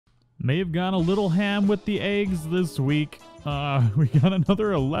May have gone a little ham with the eggs this week. We got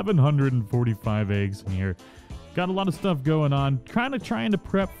another 1,145 eggs in here. Got a lot of stuff going on. Kind of trying to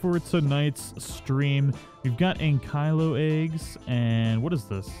prep for tonight's stream. We've got Ankylo eggs, and what is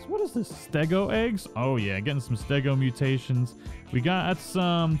this? What is this? Stego eggs? Oh yeah, getting some Stego mutations. We got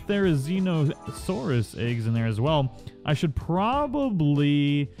some Therizinosaurus eggs in there as well. I should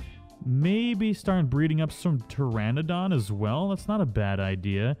probably maybe start breeding up some Pteranodon as well. That's not a bad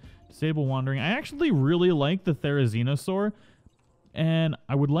idea. Disable wandering. I actually really like the Therizinosaur, and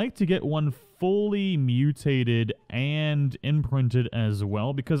I would like to get one fully mutated and imprinted as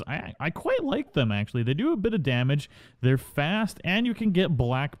well, because I quite like them, actually. They do a bit of damage, they're fast, and you can get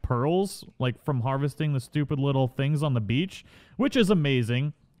black pearls, like from harvesting the stupid little things on the beach, which is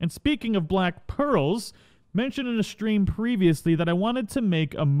amazing. And speaking of black pearls, mentioned in a stream previously that I wanted to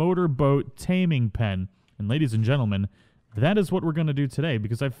make a motorboat taming pen. And ladies and gentlemen, that is what we're going to do today,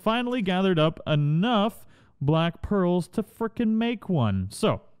 because I finally gathered up enough black pearls to frickin' make one.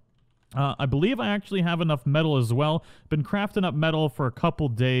 So, I believe I actually have enough metal as well. Been crafting up metal for a couple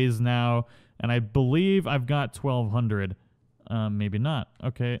days now, and I believe I've got 1,200. Maybe not.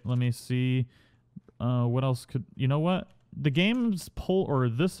 Okay, let me see. What else could... You know what? The game's poll, or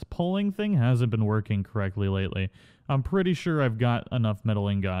this polling thing hasn't been working correctly lately. I'm pretty sure I've got enough metal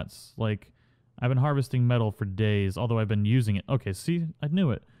ingots. Like, I've been harvesting metal for days, although I've been using it. Okay, see? I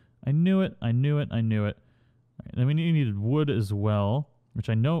knew it. I knew it. I knew it. I knew it. All right, then we needed wood as well, which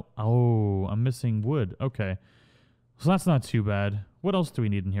I know... Oh, I'm missing wood. Okay. So that's not too bad. What else do we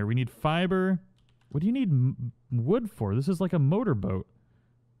need in here? We need fiber. What do you need wood for? This is like a motorboat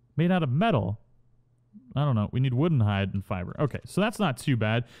made out of metal. I don't know. We need wood and hide and fiber. Okay, so that's not too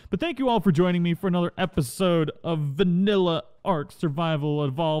bad. But thank you all for joining me for another episode of Vanilla Ark Survival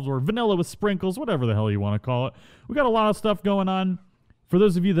Evolved, or Vanilla with Sprinkles, whatever the hell you want to call it. We got a lot of stuff going on. For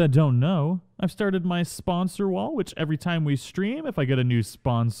those of you that don't know, I've started my sponsor wall, which every time we stream, if I get a new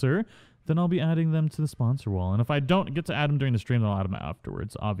sponsor, then I'll be adding them to the sponsor wall. And if I don't get to add them during the stream, then I'll add them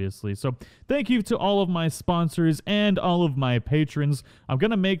afterwards, obviously. So thank you to all of my sponsors and all of my patrons. I'm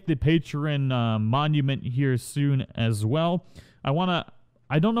going to make the patron monument here soon as well.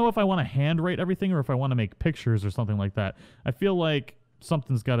 I don't know if I want to handwrite everything or if I want to make pictures or something like that. I feel like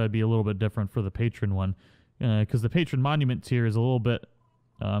something's got to be a little bit different for the patron one, because the patron monument tier is a little bit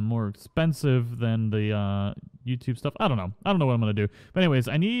more expensive than the YouTube stuff. I don't know. I don't know what I'm going to do. But anyways,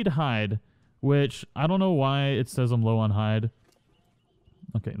 I need hide, which I don't know why it says I'm low on hide.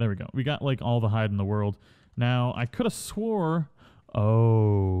 Okay, there we go. We got like all the hide in the world. Now, I could have swore...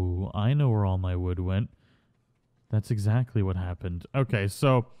 Oh, I know where all my wood went. That's exactly what happened. Okay,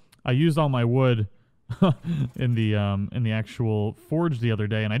 so I used all my wood in the actual forge the other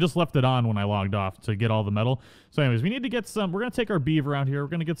day, and I just left it on when I logged off to get all the metal. So anyways, we need to get some... We're going to take our beaver out here. We're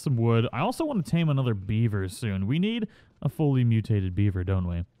going to get some wood. I also want to tame another beaver soon. We need a fully mutated beaver, don't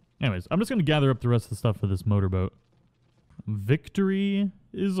we? Anyways, I'm just going to gather up the rest of the stuff for this motorboat. Victory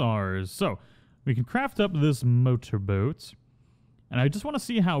is ours. So, we can craft up this motorboat, and I just want to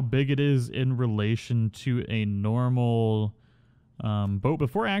see how big it is in relation to a normal boat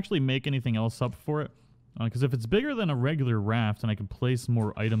before I actually make anything else up for it. Because if it's bigger than a regular raft and I can place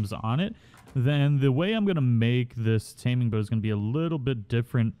more items on it, then the way I'm going to make this taming boat is going to be a little bit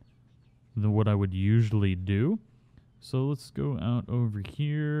different than what I would usually do. So let's go out over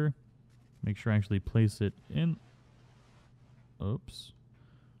here. Make sure I actually place it in. Oops.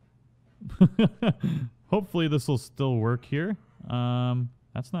 Hopefully this will still work here.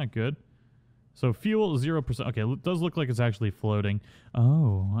 That's not good. So fuel 0%. Okay, it does look like it's actually floating.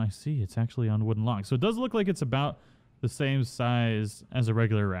 Oh, I see. It's actually on wooden logs. So it does look like it's about the same size as a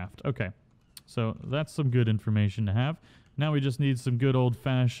regular raft. Okay, so that's some good information to have. Now we just need some good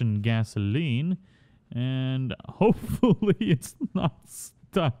old-fashioned gasoline, and hopefully it's not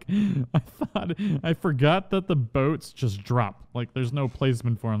stuck. I forgot that the boats just drop. Like, there's no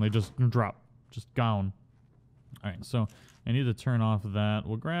placement for them. They just drop. Just gone. All right, so I need to turn off that.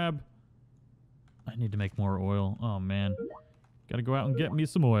 We'll grab... I need to make more oil. Oh, man. Gotta go out and get me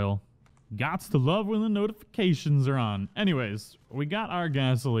some oil. Gots to love when the notifications are on. Anyways, we got our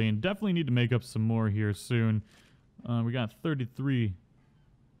gasoline. Definitely need to make up some more here soon. We got 33.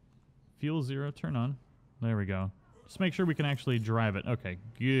 Fuel 0, turn on. There we go. Just make sure we can actually drive it. Okay,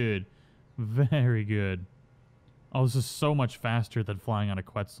 good. Very good. Oh, this is so much faster than flying on a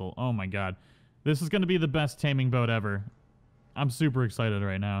Quetzal. Oh, my God. This is going to be the best taming boat ever. I'm super excited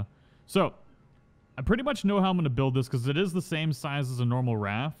right now. So... I pretty much know how I'm going to build this because it is the same size as a normal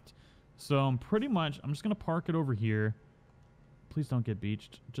raft. So I'm just going to park it over here. Please don't get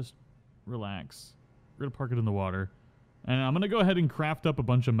beached. Just relax. We're going to park it in the water. And I'm going to go ahead and craft up a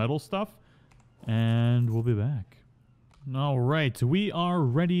bunch of metal stuff, and we'll be back. All right, we are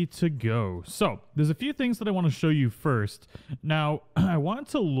ready to go. So there's a few things that I want to show you first. Now, I want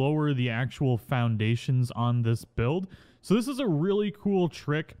to lower the actual foundations on this build. So this is a really cool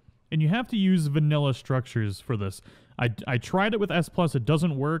trick, and you have to use vanilla structures for this. I tried it with S+, it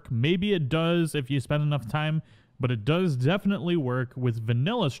doesn't work. Maybe it does if you spend enough time, but it does definitely work with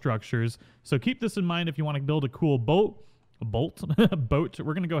vanilla structures. So keep this in mind if you want to build a cool boat. Boat.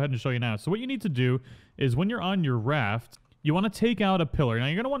 We're going to go ahead and show you now. So what you need to do is when you're on your raft, you want to take out a pillar. Now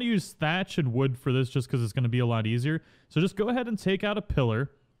you're going to want to use thatch and wood for this just because it's going to be a lot easier. So just go ahead and take out a pillar,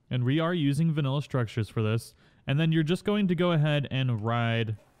 and we are using vanilla structures for this. And then you're just going to go ahead and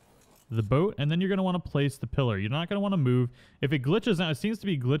ride the boat, and then you're going to want to place the pillar. You're not going to want to move. If it glitches out, it seems to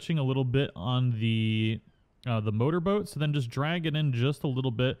be glitching a little bit on the motorboat, so then just drag it in just a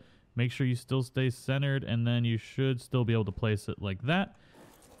little bit. Make sure you still stay centered, and then you should still be able to place it like that.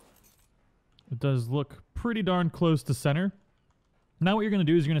 It does look pretty darn close to center. Now what you're going to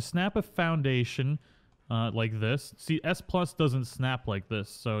do is you're going to snap a foundation like this. See, S+ doesn't snap like this,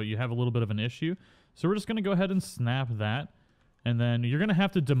 so you have a little bit of an issue. So we're just going to go ahead and snap that. And then you're going to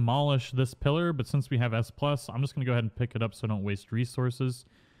have to demolish this pillar, but since we have S+, I'm just going to go ahead and pick it up so I don't waste resources.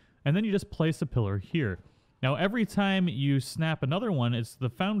 And then you just place a pillar here. Now, every time you snap another one, the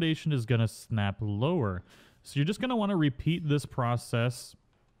foundation is going to snap lower. So you're just going to want to repeat this process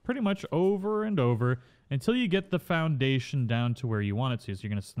pretty much over and over until you get the foundation down to where you want it to. So you're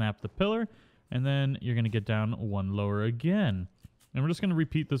going to snap the pillar, and then you're going to get down one lower again. And we're just going to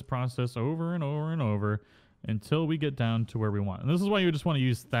repeat this process over and over and over until we get down to where we want. And this is why you just want to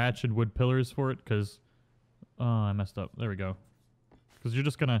use thatch and wood pillars for it, because... Oh, I messed up. There we go. Because you're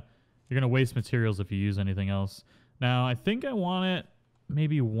just going to... You're going to waste materials if you use anything else. Now, I think I want it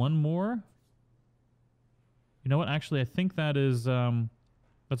maybe one more. You know what? Actually, I think that is...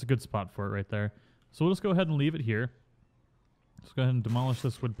 that's a good spot for it right there. So we'll just go ahead and leave it here. Let's go ahead and demolish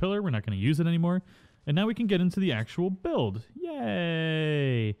this wood pillar. We're not going to use it anymore. And now we can get into the actual build.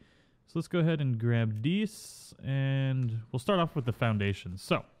 Yay! So let's go ahead and grab these, and we'll start off with the foundations.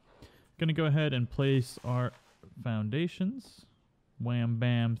 So, going to go ahead and place our foundations. Wham,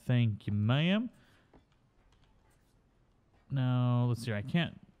 bam, thank you, ma'am. Now, let's see, I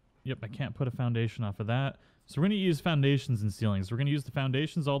can't put a foundation off of that. So we're going to use foundations and ceilings. We're going to use the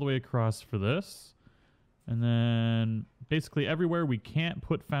foundations all the way across for this. And then, basically everywhere we can't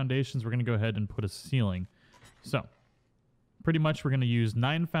put foundations, we're going to go ahead and put a ceiling. So, pretty much we're going to use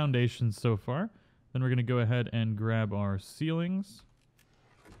 9 foundations so far. Then we're going to go ahead and grab our ceilings,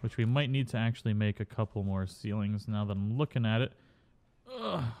 which we might need to actually make a couple more ceilings now that I'm looking at it.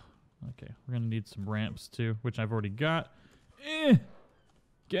 Ugh. Okay, we're going to need some ramps too, which I've already got.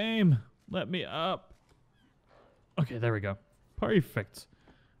 Game, let me up. Okay, there we go. Perfect.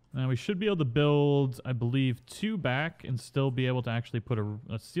 Now we should be able to build, I believe, 2 back and still be able to actually put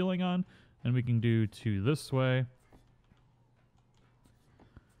a ceiling on. And we can do 2 this way.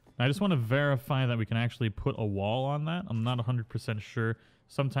 I just want to verify that we can actually put a wall on that. I'm not 100% sure.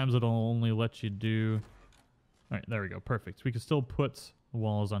 Sometimes it'll only let you do... All right, there we go. Perfect. We can still put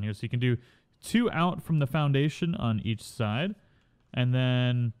walls on here. So you can do 2 out from the foundation on each side. And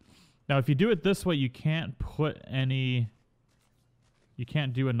then... Now, if you do it this way, you can't put any... You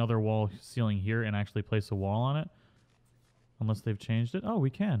can't do another wall ceiling here and actually place a wall on it. Unless they've changed it. Oh, we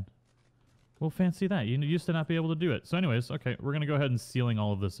can. Well, fancy that. You used to not be able to do it. So anyways, okay, we're going to go ahead and ceiling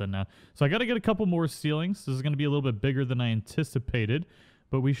all of this in now. So I got to get a couple more ceilings. This is going to be a little bit bigger than I anticipated,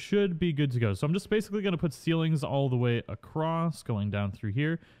 but we should be good to go. So I'm just basically going to put ceilings all the way across, going down through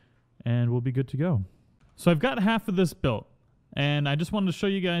here, and we'll be good to go. So I've got half of this built, and I just wanted to show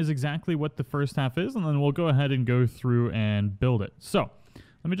you guys exactly what the first half is, and then we'll go ahead and go through and build it. So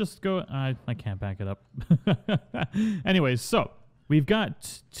let me just go... I can't back it up. Anyways, so... We've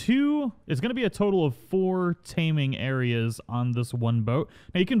got 2, it's going to be a total of 4 taming areas on this one boat.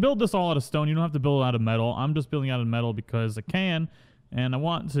 Now, you can build this all out of stone. You don't have to build it out of metal. I'm just building out of metal because I can and I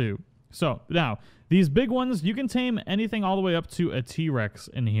want to. So, now, these big ones, you can tame anything all the way up to a T-Rex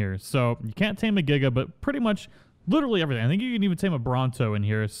in here. So, you can't tame a Giga, but pretty much literally everything. I think you can even tame a Bronto in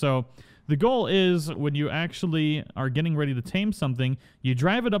here. So, the goal is when you actually are getting ready to tame something, you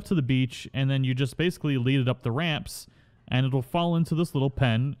drive it up to the beach and then you just basically lead it up the ramps. And it'll fall into this little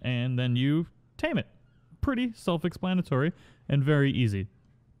pen, and then you tame it. Pretty self-explanatory and very easy.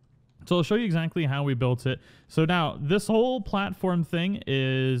 So I'll show you exactly how we built it. So now, this whole platform thing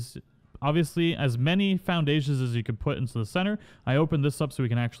is obviously as many foundations as you could put into the center. I opened this up so we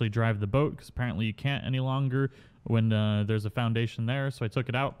can actually drive the boat, because apparently you can't any longer when there's a foundation there. So I took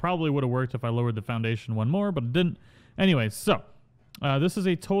it out. Probably would have worked if I lowered the foundation one more, but it didn't. Anyway, so this is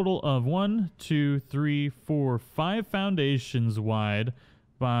a total of 1, 2, 3, 4, 5 foundations wide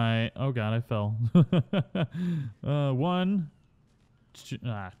by, oh god, I fell. 1,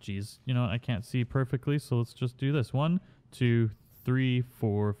 geez, you know, I can't see perfectly, so let's just do this. 1, 2, 3,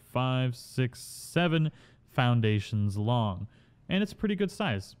 4, 5, 6, 7 foundations long. And it's a pretty good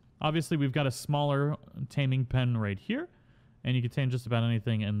size. Obviously, we've got a smaller taming pen right here, and you can tame just about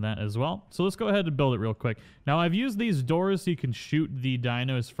anything in that as well. So let's go ahead and build it real quick. Now, I've used these doors so you can shoot the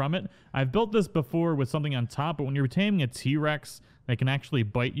dinos from it. I've built this before with something on top, but when you're taming a T-Rex, they can actually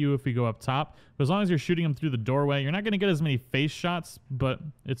bite you if you go up top. But as long as you're shooting them through the doorway, you're not going to get as many face shots, but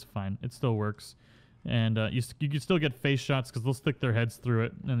it's fine. It still works. And you can still get face shots because they'll stick their heads through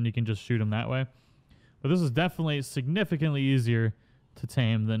it, and then you can just shoot them that way. But this is definitely significantly easier to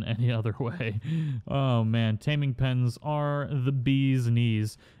tame than any other way. Oh man, taming pens are the bee's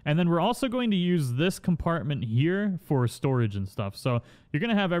knees. And then we're also going to use this compartment here for storage and stuff. So you're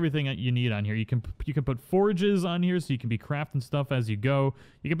gonna have everything that you need on here. You can put forages on here so you can be crafting stuff as you go.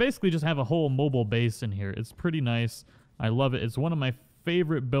 You can basically just have a whole mobile base in here. It's pretty nice. I love it. It's one of my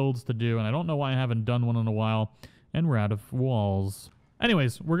favorite builds to do, and I don't know why I haven't done one in a while. And we're out of walls.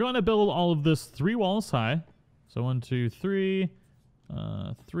 Anyways, we're going to build all of this 3 walls high. So 1, 2, 3.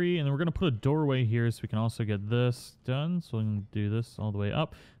 3, and then we're going to put a doorway here so we can also get this done. So we can do this all the way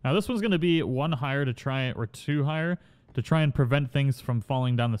up. Now this one's going to be 1 higher to try, or 2 higher to try and prevent things from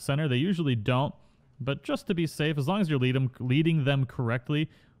falling down the center. They usually don't, but just to be safe, as long as you're leading them correctly,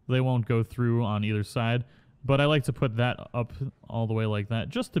 they won't go through on either side. But I like to put that up all the way like that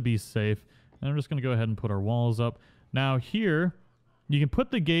just to be safe. And I'm just going to go ahead and put our walls up. Now here, you can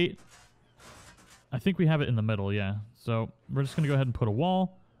put the gate. I think we have it in the middle, yeah. So we're just going to go ahead and put a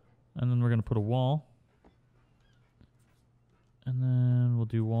wall, and then we're going to put a wall. And then we'll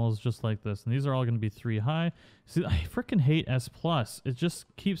do walls just like this. And these are all going to be 3 high. See, I freaking hate S+. It just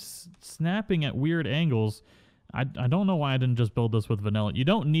keeps snapping at weird angles. I don't know why I didn't just build this with vanilla. You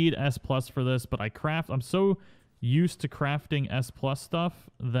don't need S+ for this, but I'm so used to crafting S+ stuff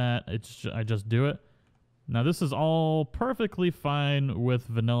that I just do it. Now this is all perfectly fine with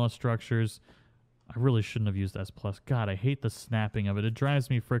vanilla structures. I really shouldn't have used S+. God, I hate the snapping of it. It drives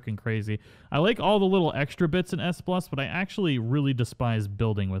me freaking crazy. I like all the little extra bits in S+, but I actually really despise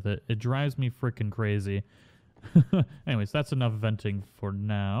building with it. It drives me freaking crazy. Anyways, that's enough venting for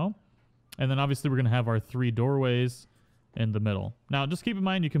now. And then obviously we're going to have our 3 doorways in the middle. Now, just keep in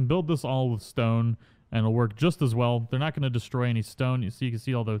mind you can build this all with stone, and it'll work just as well. They're not going to destroy any stone. You can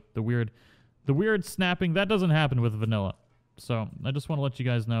see all the weird snapping. That doesn't happen with vanilla. So I just want to let you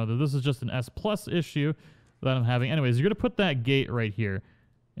guys know that this is just an S+ issue that I'm having. Anyways, you're going to put that gate right here.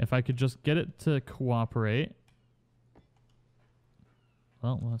 If I could just get it to cooperate.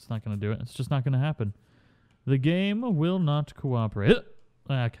 Well, that's not going to do it. It's just not going to happen. The game will not cooperate.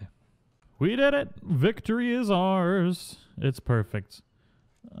 Okay. We did it. Victory is ours. It's perfect.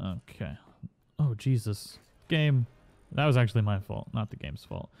 Okay. Oh, Jesus. Game. That was actually my fault, not the game's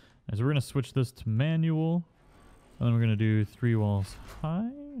fault. So we're going to switch this to manual. And then we're going to do 3 walls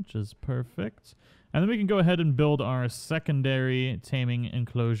high, which is perfect. And then we can go ahead and build our secondary taming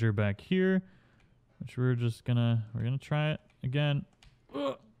enclosure back here, which we're going to try it again.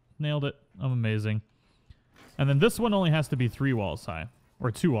 Ugh, nailed it. I'm amazing. And then this one only has to be 3 walls high, or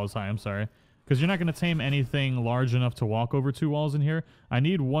 2 walls high, I'm sorry, because you're not going to tame anything large enough to walk over 2 walls in here. I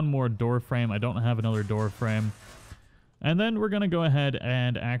need 1 more door frame. I don't have another door frame. And then we're going to go ahead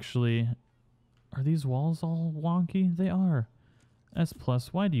and actually... Are these walls all wonky? They are. S+,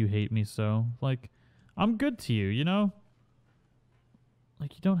 why do you hate me so? Like, I'm good to you, you know?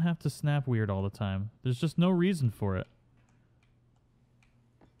 Like, you don't have to snap weird all the time. There's just no reason for it.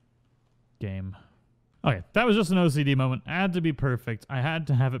 Game. Okay, that was just an OCD moment. I had to be perfect. I had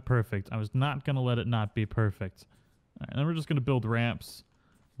to have it perfect. I was not going to let it not be perfect. All right, then we're just going to build ramps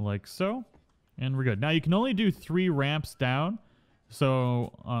like so. And we're good. Now, you can only do 3 ramps down.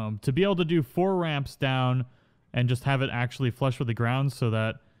 So to be able to do 4 ramps down and just have it actually flush with the ground so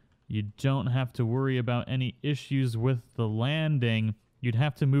that you don't have to worry about any issues with the landing, you'd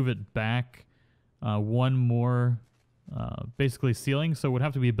have to move it back 1 more basically ceiling. So it would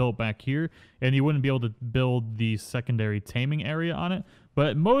have to be built back here, and you wouldn't be able to build the secondary taming area on it.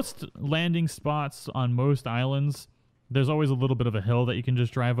 But most landing spots on most islands, there's always a little bit of a hill that you can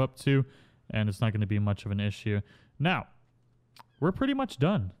just drive up to, and it's not going to be much of an issue. Now, we're pretty much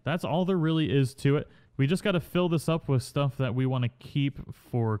done. That's all there really is to it. We just got to fill this up with stuff that we want to keep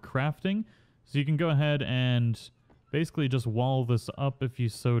for crafting. So you can go ahead and basically just wall this up if you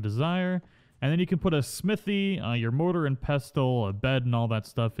so desire. And then you can put a smithy, your mortar and pestle, a bed, and all that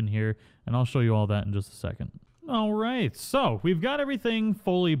stuff in here. And I'll show you all that in just a second. All right, so we've got everything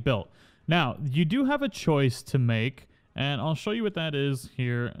fully built. Now, you do have a choice to make, and I'll show you what that is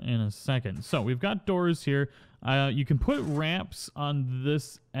here in a second. So we've got doors here. You can put ramps on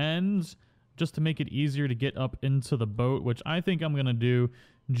this end just to make it easier to get up into the boat, which I think I'm going to do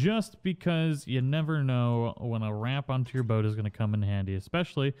just because you never know when a ramp onto your boat is going to come in handy,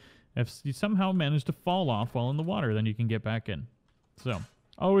 especially if you somehow manage to fall off while in the water, then you can get back in. So,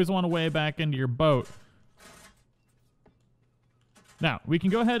 always want to weigh back into your boat. Now, we can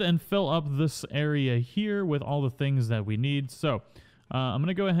go ahead and fill up this area here with all the things that we need. So, I'm going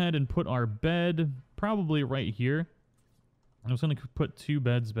to go ahead and put our bed probably right here. I'm just going to put 2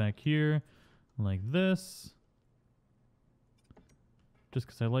 beds back here like this. Just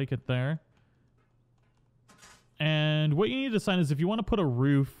because I like it there. And what you need to decide is if you want to put a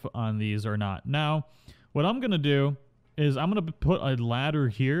roof on these or not. Now, what I'm going to do is I'm going to put a ladder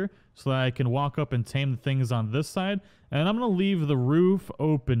here so that I can walk up and tame the things on this side. And I'm going to leave the roof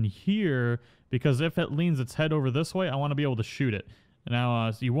open here because if it leans its head over this way, I want to be able to shoot it. Now,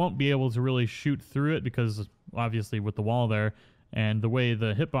 so you won't be able to really shoot through it because obviously with the wall there and the way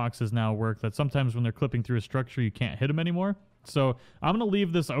the hitboxes now work, that sometimes when they're clipping through a structure, you can't hit them anymore. So I'm going to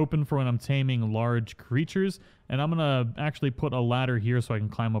leave this open for when I'm taming large creatures, and I'm going to actually put a ladder here so I can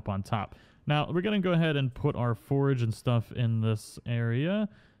climb up on top. Now, we're going to go ahead and put our forge and stuff in this area.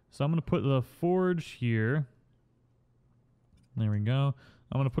 So I'm going to put the forge here. There we go.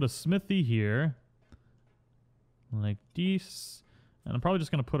 I'm going to put a smithy here, like this. And I'm probably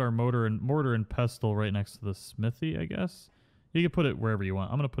just going to put our mortar and pestle right next to the smithy, I guess. You can put it wherever you want.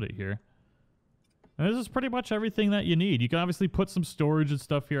 I'm going to put it here. And this is pretty much everything that you need. You can obviously put some storage and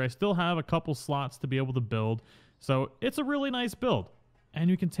stuff here. I still have a couple slots to be able to build. So it's a really nice build. And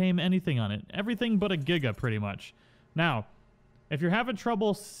you can tame anything on it. Everything but a Giga, pretty much. Now, if you're having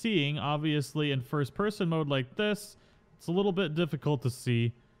trouble seeing, obviously, in first-person mode like this, it's a little bit difficult to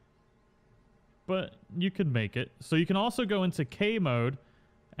see. But you can make it. So you can also go into K mode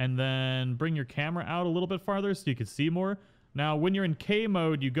and then bring your camera out a little bit farther so you can see more. Now, when you're in K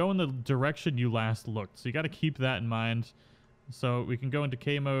mode, you go in the direction you last looked. So you got to keep that in mind. So we can go into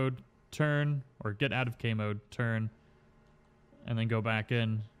K mode, turn, or get out of K mode, turn, and then go back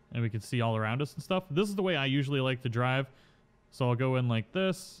in, and we can see all around us and stuff. This is the way I usually like to drive. So I'll go in like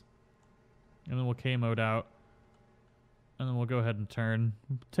this, and then we'll K mode out, and then we'll go ahead and turn.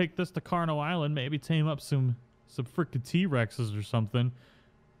 Take this to Carno Island, maybe tame up some frickin' T-Rexes or something.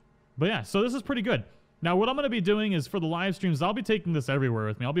 But yeah, so this is pretty good. Now, what I'm going to be doing is for the live streams, I'll be taking this everywhere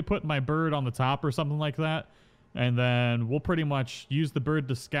with me. I'll be putting my bird on the top or something like that. And then we'll pretty much use the bird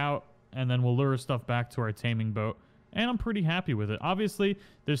to scout, and then we'll lure stuff back to our taming boat. And I'm pretty happy with it. Obviously,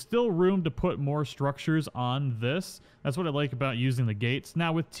 there's still room to put more structures on this. That's what I like about using the gates.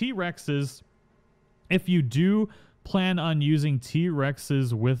 Now, with T-Rexes, if you do plan on using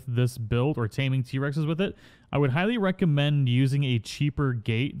T-Rexes with this build or taming T-Rexes with it, I would highly recommend using a cheaper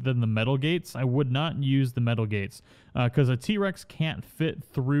gate than the metal gates. I would not use the metal gates because a T-Rex can't fit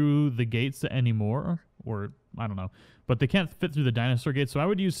through the gates anymore, or I don't know, but they can't fit through the dinosaur gates. So I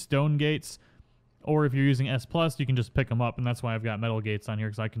would use stone gates, or if you're using S+, you can just pick them up, and that's why I've got metal gates on here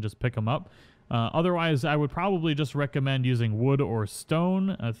because I can just pick them up. Otherwise, I would probably just recommend using wood or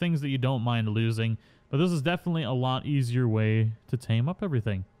stone, things that you don't mind losing. But this is definitely a lot easier way to tame up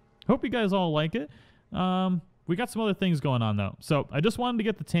everything. Hope you guys all like it. We got some other things going on, though. So I just wanted to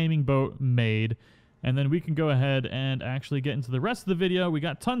get the taming boat made, and then we can go ahead and actually get into the rest of the video. We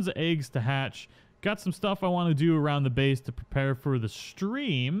got tons of eggs to hatch. Got some stuff I want to do around the base to prepare for the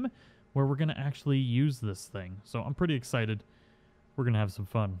stream where we're going to actually use this thing. So I'm pretty excited. We're going to have some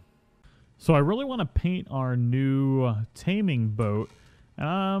fun. So I really want to paint our new taming boat.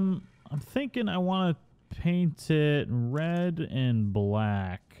 I'm thinking I want to paint it red and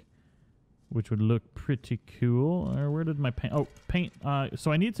black, which would look pretty cool. Or where did my paint? Oh, paint.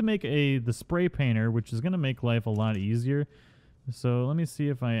 So I need to make the spray painter, which is going to make life a lot easier. So let me see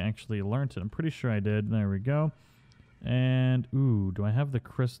if I actually learned it. I'm pretty sure I did. There we go. And, ooh, do I have the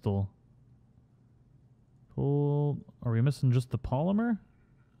crystal? Pull. Are we missing just the polymer?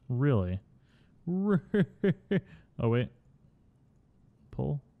 Really? Oh, wait.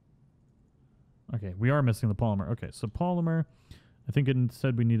 Pull. Okay, we are missing the polymer. Okay, so polymer. I think it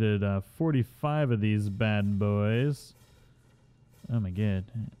said we needed 45 of these bad boys. Oh my god.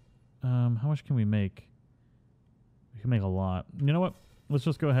 How much can we make? We can make a lot. You know what? Let's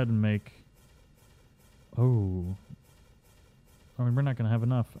just go ahead and make... Oh. I mean, we're not going to have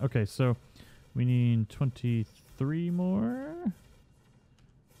enough. Okay, so we need 23 more.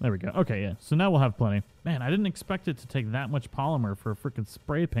 There we go. Okay, yeah. So now we'll have plenty. Man, I didn't expect it to take that much polymer for a freaking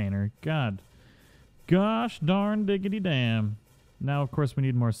spray painter. God. Gosh darn diggity damn. Now, of course, we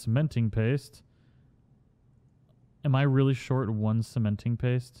need more cementing paste. Am I really short one cementing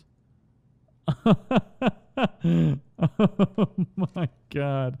paste? Oh my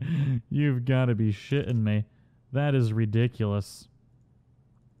god. You've got to be shitting me. That is ridiculous.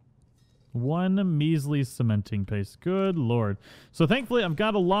 One measly cementing paste. Good lord. So thankfully, I've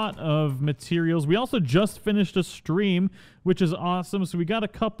got a lot of materials. We also just finished a stream, which is awesome. So we got a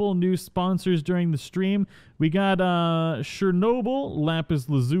couple new sponsors during the stream. We got Chernobyl, Lapis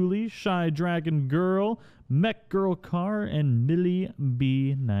Lazuli, Shy Dragon Girl, Mech Girl Car, and Millie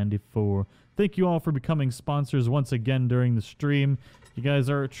B94. Thank you all for becoming sponsors once again during the stream. You guys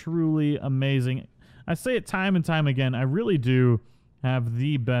are truly amazing. I say it time and time again. I really do have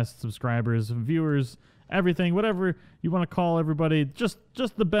the best subscribers, viewers, everything, whatever you want to call everybody. Just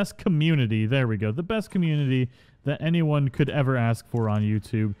the best community. There we go. The best community that anyone could ever ask for on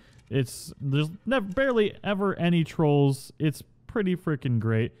YouTube. There's barely ever any trolls. It's pretty freaking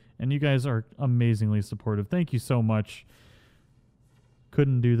great. And you guys are amazingly supportive. Thank you so much.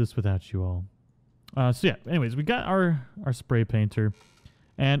 Couldn't do this without you all. So yeah, anyways, we got our spray painter.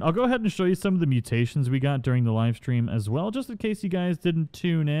 And I'll go ahead and show you some of the mutations we got during the live stream as well, just in case you guys didn't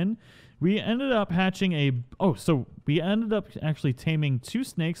tune in. We ended up hatching we ended up actually taming 2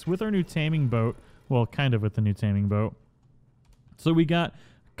 snakes with our new taming boat. Well, kind of with the new taming boat. So we got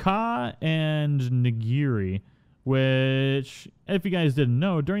Ka and Nagiri, which, if you guys didn't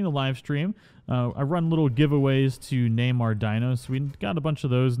know, during the live stream, I run little giveaways to name our dinos. So we got a bunch of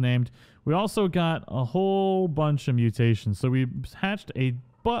those named. We also got a whole bunch of mutations. So we hatched a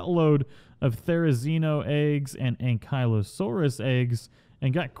buttload of Therizino eggs and Ankylosaurus eggs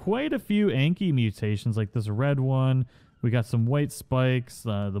and got quite a few Anky mutations, like this red one. We got some white spikes,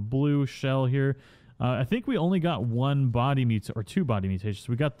 the blue shell here. I think we only got 1 body or 2 body mutations.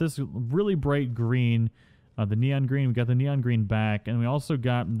 We got this really bright green, the neon green. We got the neon green back, and we also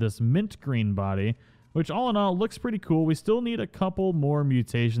got this mint green body, which all in all looks pretty cool. We still need a couple more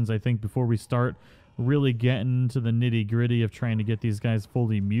mutations, I think, before we start really getting into the nitty-gritty of trying to get these guys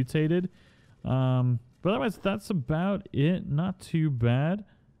fully mutated. But otherwise, that's about it. Not too bad.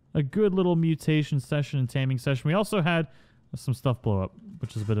 A good little mutation session and taming session. We also had some stuff blow up,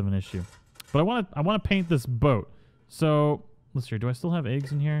 which is a bit of an issue. But I want to paint this boat. So let's see. Do I still have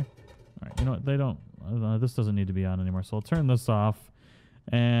eggs in here? All right. You know what? They don't. This doesn't need to be on anymore. So I'll turn this off.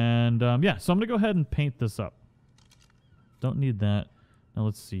 And yeah. So I'm gonna go ahead and paint this up. Don't need that. Now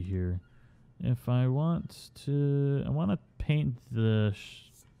let's see here. If I want to paint the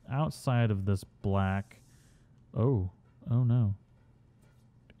outside of this black. Oh no.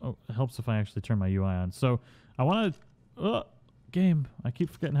 Oh, it helps if I actually turn my UI on. So I want to, game. I keep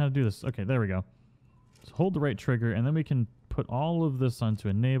forgetting how to do this. Okay, there we go. So hold the right trigger, and then we can put all of this onto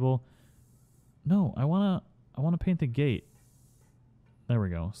enable. No, I want to paint the gate. There we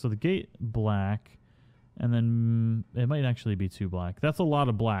go. So the gate black. And then it might actually be too black. That's a lot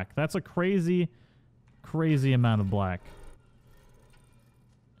of black. That's a crazy, crazy amount of black.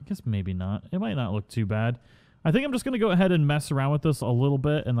 I guess maybe not. It might not look too bad. I think I'm just going to go ahead and mess around with this a little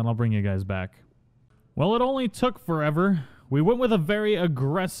bit, and then I'll bring you guys back. Well, it only took forever. We went with a very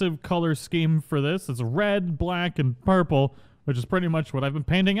aggressive color scheme for this. It's red, black, and purple, which is pretty much what I've been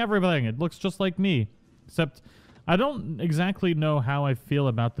painting everything. It looks just like me. Except I don't exactly know how I feel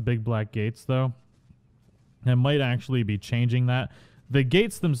about the big black gates, though. I might actually be changing that. The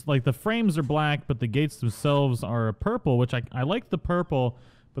gates, like the frames are black, but the gates themselves are purple, which I like the purple,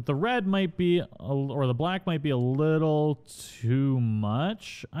 but the red might be, or the black might be a little too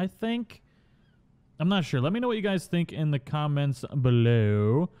much, I think. I'm not sure. Let me know what you guys think in the comments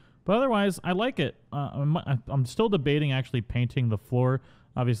below. But otherwise, I like it. I'm still debating actually painting the floor.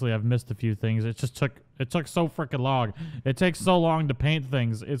 Obviously, I've missed a few things. It took so freaking long. It takes so long to paint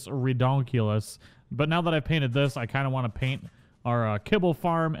things. It's redonkulous. But now that I've painted this, I kind of want to paint our kibble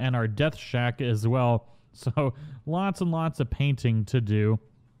farm and our death shack as well. So lots and lots of painting to do.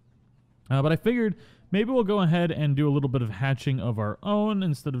 But I figured maybe we'll go ahead and do a little bit of hatching of our own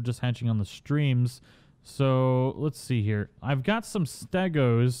instead of just hatching on the streams. So let's see here. I've got some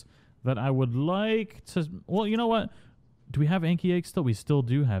stegos that I would like to... Well, you know what? Do we have Anky eggs still? We still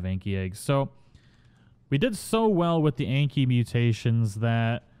do have Anky eggs. So we did so well with the Anky mutations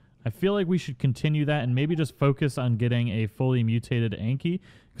that I feel like we should continue that and maybe just focus on getting a fully mutated Anky,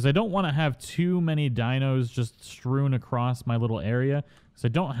 because I don't want to have too many dinos just strewn across my little area, because I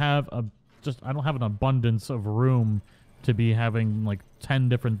don't have an abundance of room to be having like 10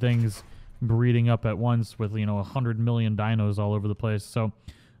 different things breeding up at once with, you know, 100 million dinos all over the place. So,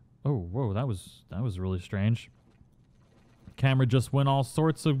 oh, whoa, that was really strange. Camera just went all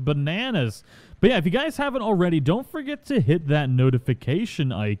sorts of bananas. But yeah, if you guys haven't already, don't forget to hit that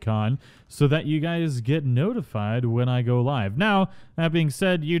notification icon so that you guys get notified when I go live. Now, that being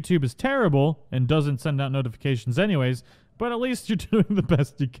said, YouTube is terrible and doesn't send out notifications anyways, but at least you're doing the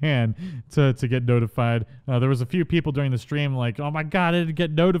best you can to get notified. There was a few people during the stream like, oh my god, I didn't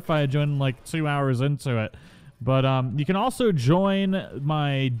get notified during like 2 hours into it. But you can also join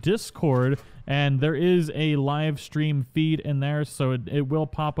my Discord, and there is a live stream feed in there, so it will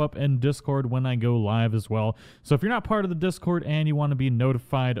pop up in Discord when I go live as well. So if you're not part of the Discord and you want to be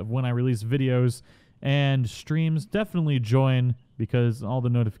notified of when I release videos and streams, definitely join, because all the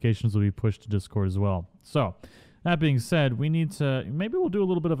notifications will be pushed to Discord as well. So that being said, we need to, maybe we'll do a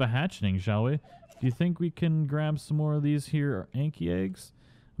little bit of a hatching, shall we? Do you think we can grab some more of these here Anky eggs?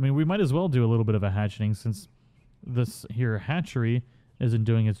 I mean, we might as well do a little bit of a hatching, since this here hatchery isn't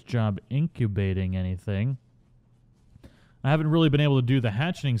doing its job incubating anything. I haven't really been able to do the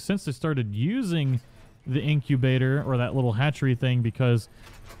hatching since I started using the incubator, or that little hatchery thing, because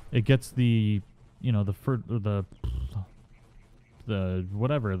it gets the, you know, the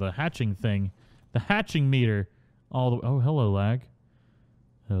whatever, the hatching thing, the hatching meter all the, oh, hello lag.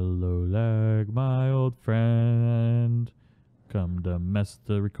 Hello lag, my old friend. Come to mess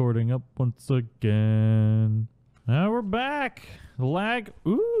the recording up once again. Now we're back. Lag.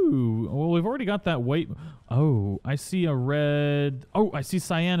 Ooh. Well, we've already got that white. Oh, I see a red. Oh, I see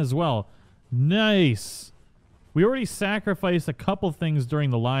cyan as well. Nice. We already sacrificed a couple things during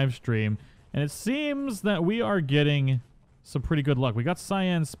the live stream, and it seems that we are getting some pretty good luck. We got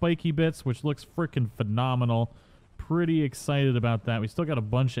cyan spiky bits, which looks freaking phenomenal. Pretty excited about that. We still got a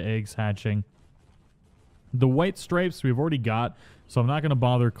bunch of eggs hatching. The white stripes we've already got, so I'm not going to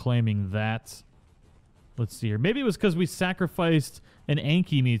bother claiming that. Let's see here. Maybe it was because we sacrificed an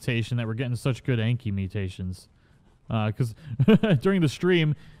Anky mutation that we're getting such good Anky mutations. Because during the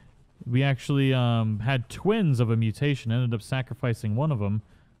stream, we actually had twins of a mutation. Ended up sacrificing one of them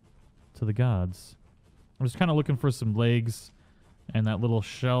to the gods. I'm just kind of looking for some legs and that little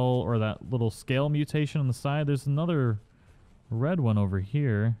shell or that little scale mutation on the side. There's another red one over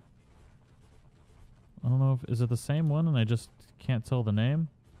here. I don't know if is it the same one and I just can't tell the name.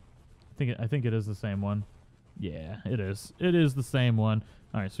 I think it is the same one. Yeah, it is. It is the same one.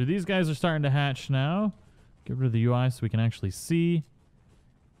 All right, so these guys are starting to hatch now. Get rid of the UI so we can actually see.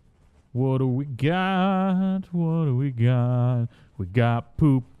 What do we got? What do we got? We got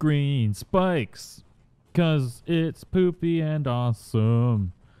poop green spikes. 'Cause it's poopy and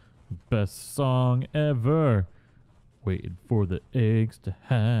awesome. Best song ever. Waiting for the eggs to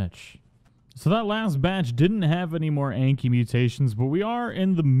hatch. So that last batch didn't have any more Anky mutations, but we are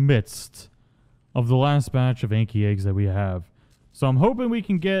in the midst of the last batch of Anky eggs that we have. So I'm hoping we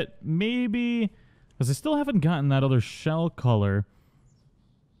can get maybe, because I still haven't gotten that other shell color,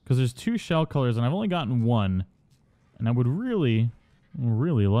 because there's 2 shell colors and I've only gotten 1, and I would really,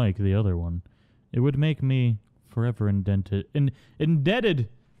 really like the other one. It would make me forever indebted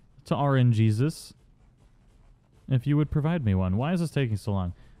to RNGesus if you would provide me one. Why is this taking so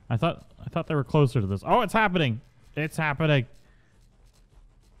long? I thought they were closer to this. Oh, it's happening. It's happening.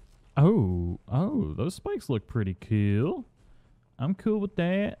 Oh, those spikes look pretty cool. I'm cool with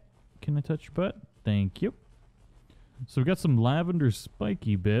that. Can I touch your butt? Thank you. So we got some lavender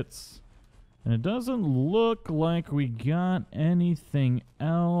spiky bits. And it doesn't look like we got anything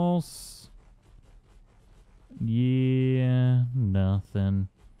else. Yeah, nothing.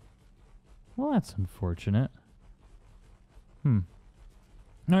 Well, that's unfortunate.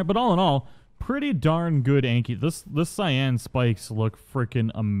 Alright, but all in all, pretty darn good Anky. This cyan spikes look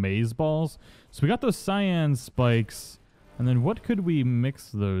freaking amazeballs. So we got those cyan spikes, and then what could we mix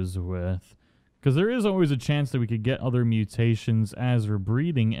those with? Because there is always a chance that we could get other mutations as we're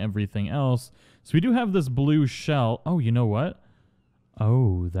breeding everything else. So we do have this blue shell. Oh, you know what?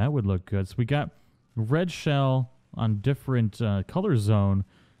 Oh, that would look good. So we got red shell on different color zone.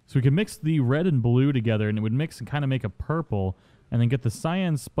 So we can mix the red and blue together, and it would mix and kind of make a purple. And then get the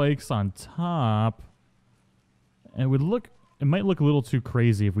cyan spikes on top. And it might look a little too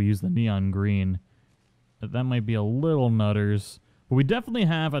crazy if we use the neon green. That might be a little nutters. But we definitely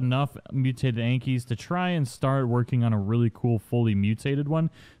have enough mutated Ankies to try and start working on a really cool fully mutated one.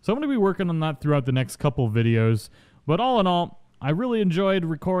 So I'm going to be working on that throughout the next couple videos. But all in all, I really enjoyed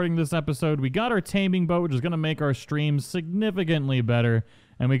recording this episode. We got our taming boat, which is going to make our streams significantly better.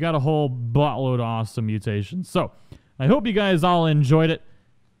 And we got a whole buttload of awesome mutations. So I hope you guys all enjoyed it.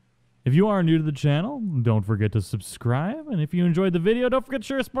 If you are new to the channel, don't forget to subscribe. And if you enjoyed the video, don't forget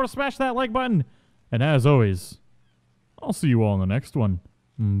to smash that like button. And as always, I'll see you all in the next one.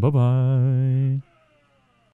 Bye-bye.